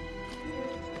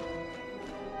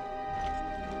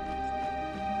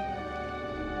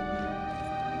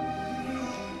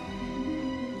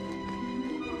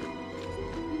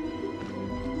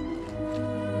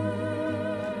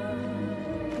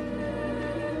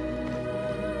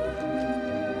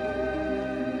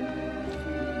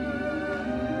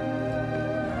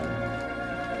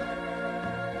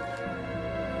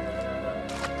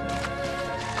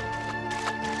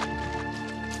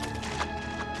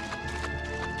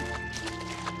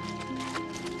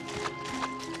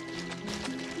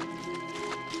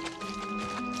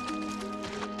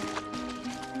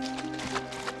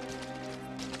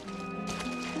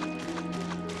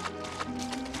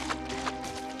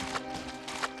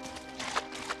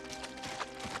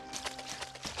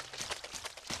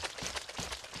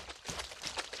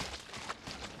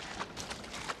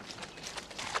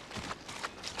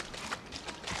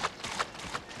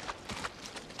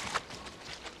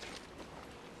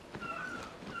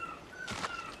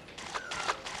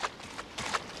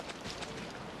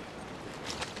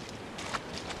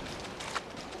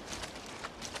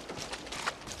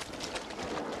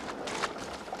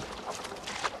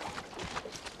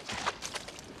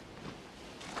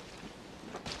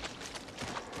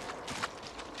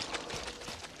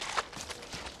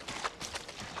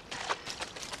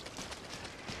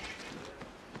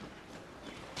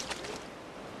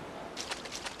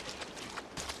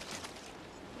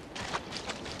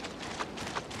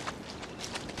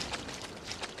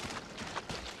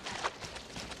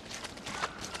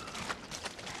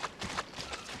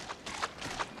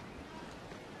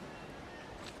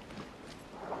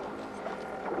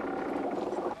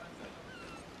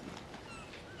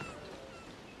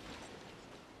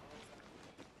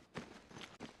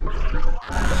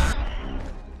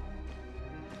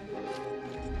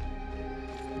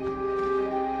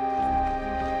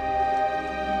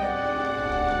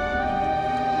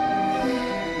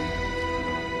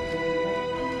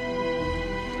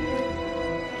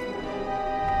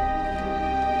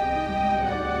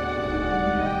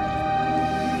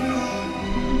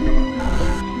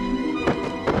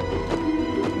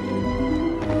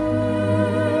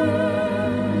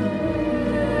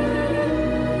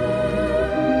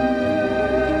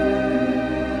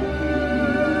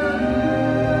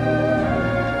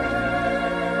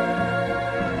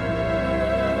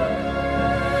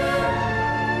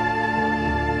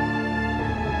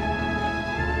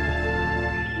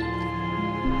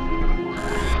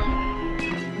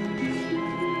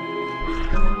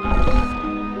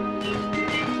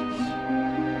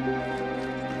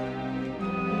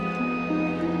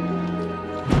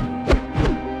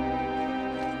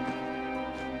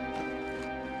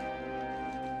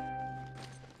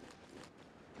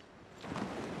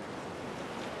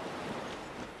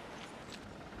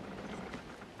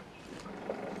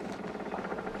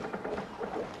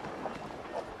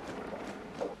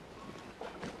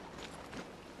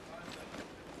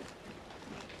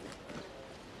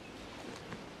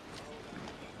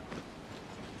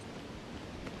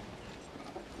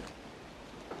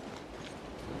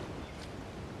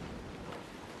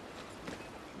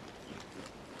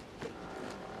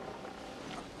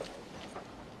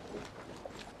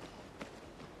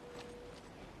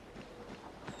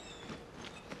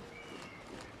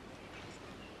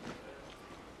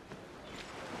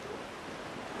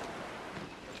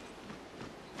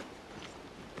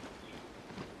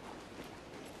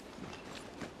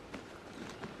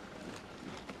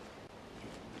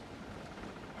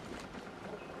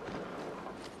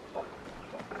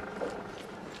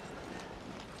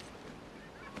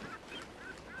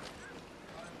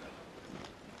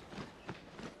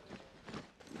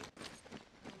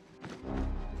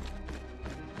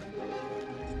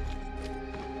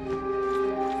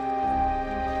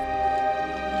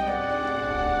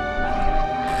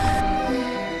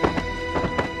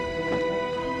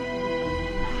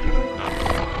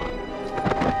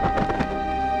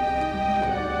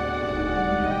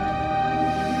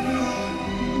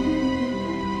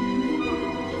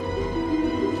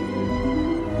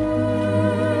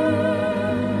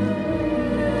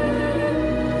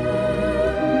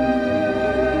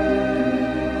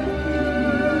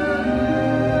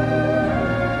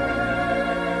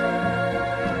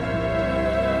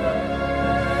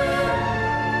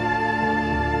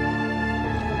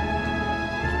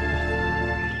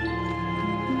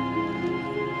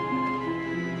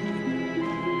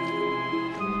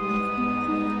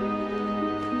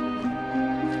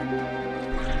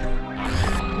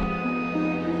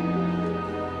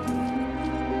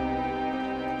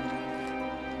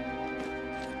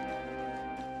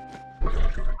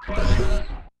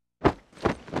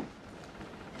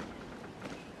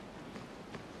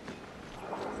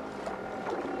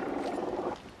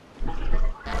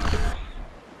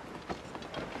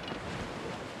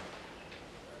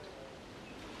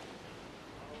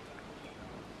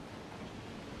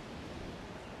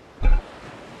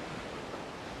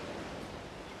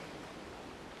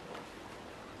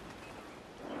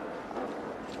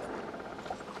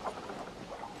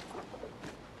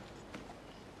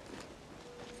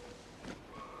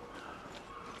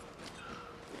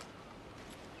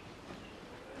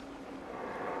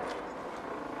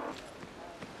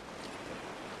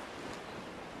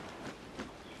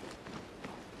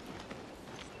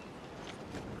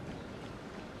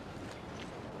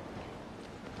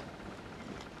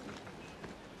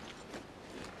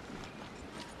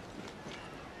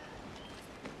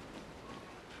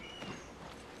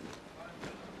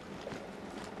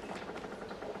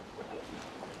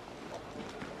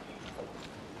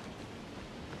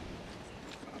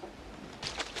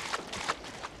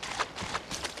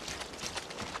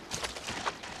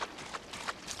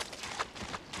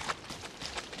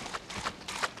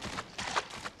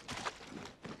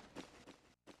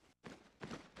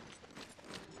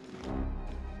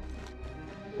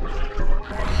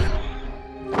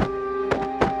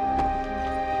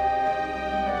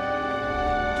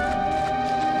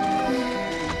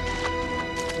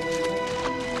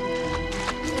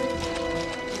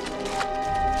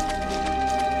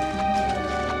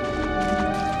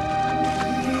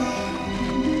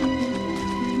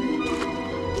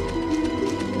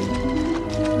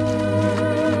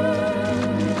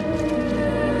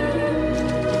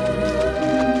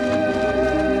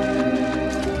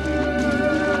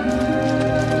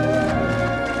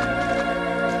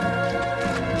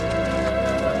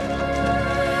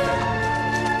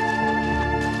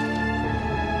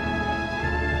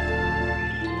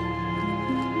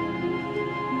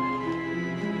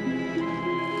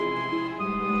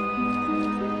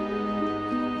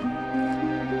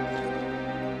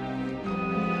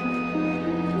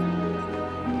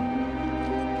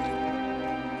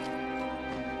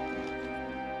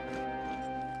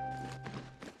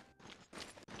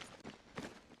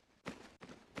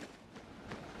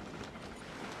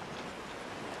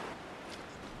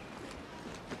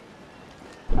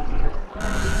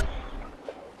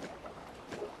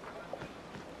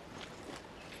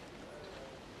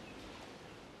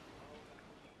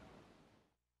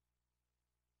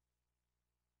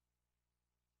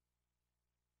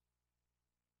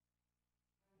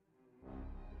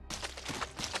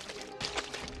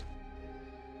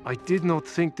 I did not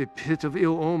think the Pit of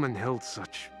Ill Omen held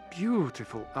such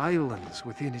beautiful islands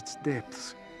within its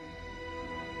depths.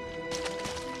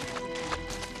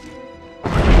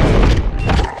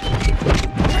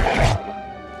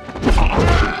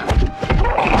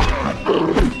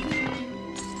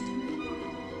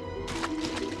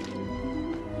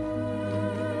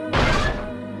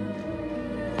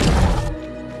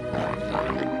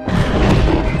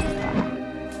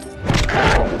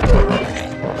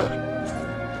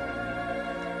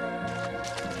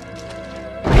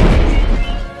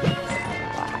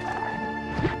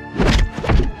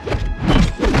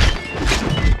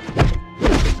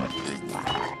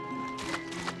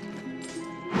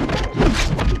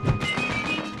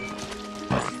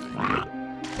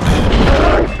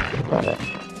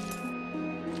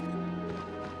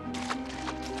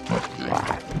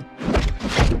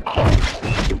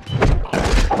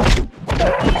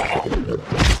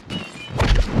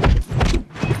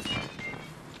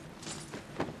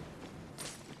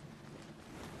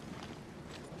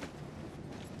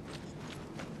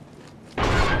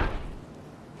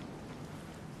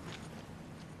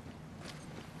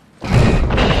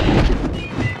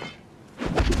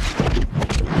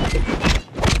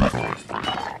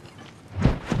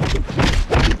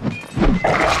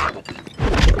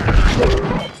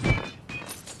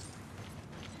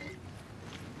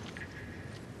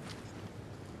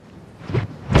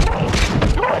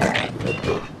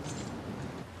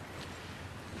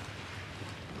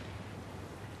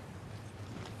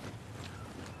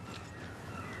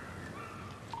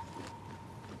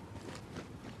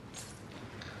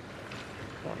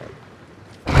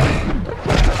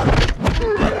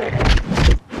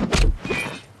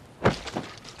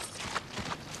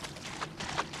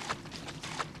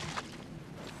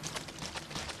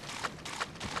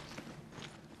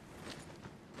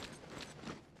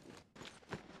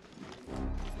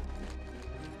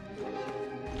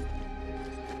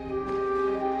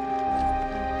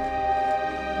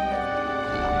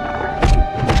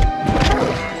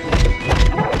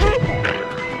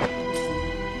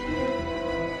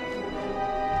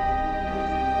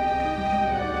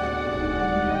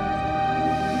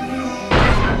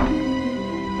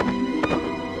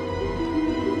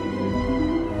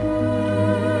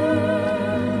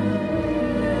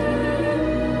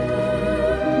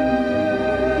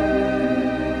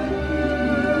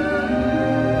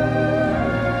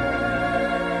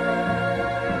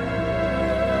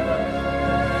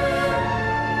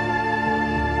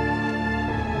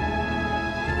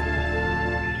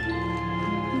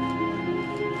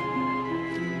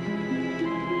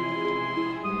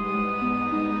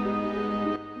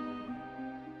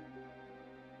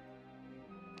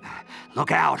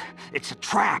 Look out! It's a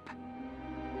trap!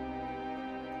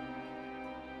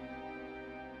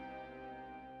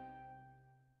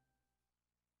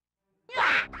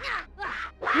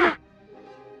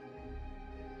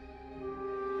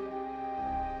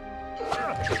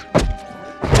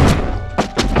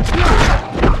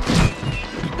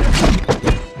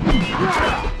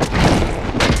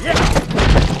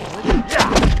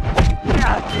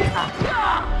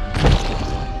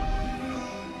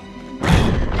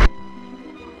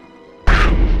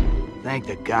 Thank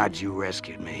the gods you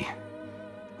rescued me.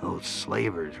 Those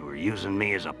slavers were using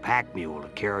me as a pack mule to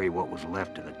carry what was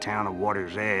left of the town of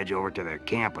Water's Edge over to their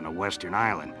camp on the Western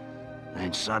Island.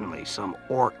 Then suddenly, some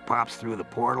orc pops through the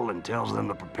portal and tells them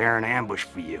to prepare an ambush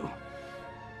for you.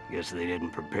 Guess they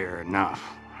didn't prepare enough,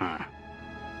 huh?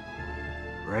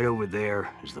 Right over there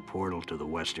is the portal to the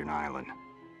Western Island.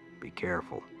 Be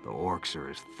careful, the orcs are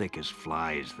as thick as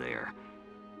flies there.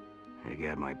 They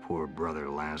got my poor brother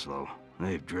Laszlo.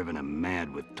 They've driven him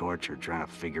mad with torture trying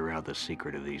to figure out the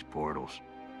secret of these portals.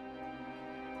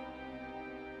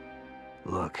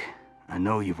 Look, I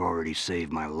know you've already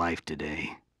saved my life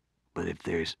today, but if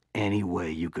there's any way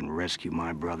you can rescue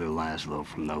my brother Laszlo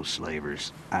from those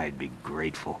slavers, I'd be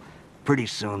grateful. Pretty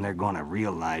soon they're gonna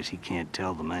realize he can't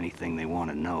tell them anything they want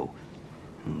to know.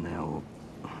 And they'll...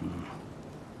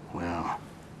 well,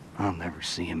 I'll never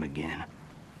see him again.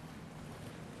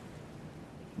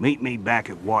 Meet me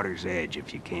back at Water's Edge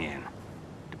if you can.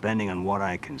 Depending on what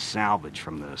I can salvage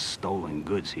from the stolen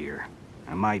goods here,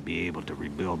 I might be able to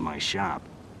rebuild my shop,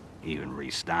 even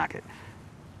restock it.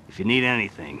 If you need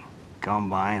anything, come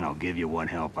by and I'll give you what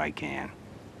help I can.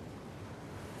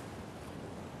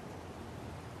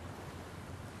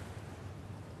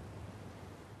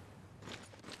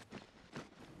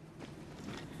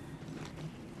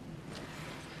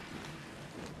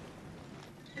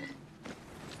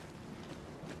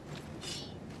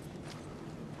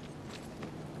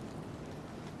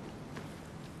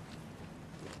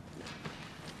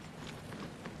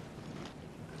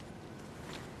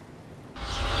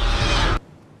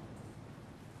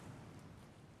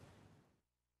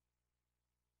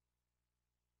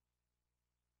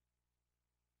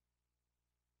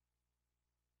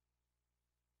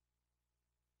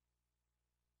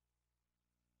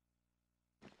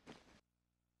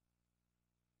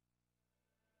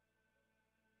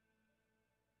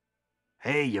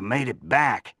 Hey, you made it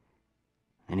back.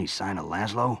 Any sign of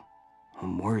Laszlo?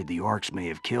 I'm worried the orcs may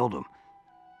have killed him.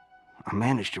 I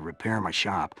managed to repair my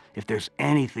shop. If there's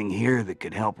anything here that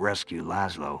could help rescue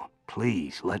Laszlo,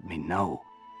 please let me know.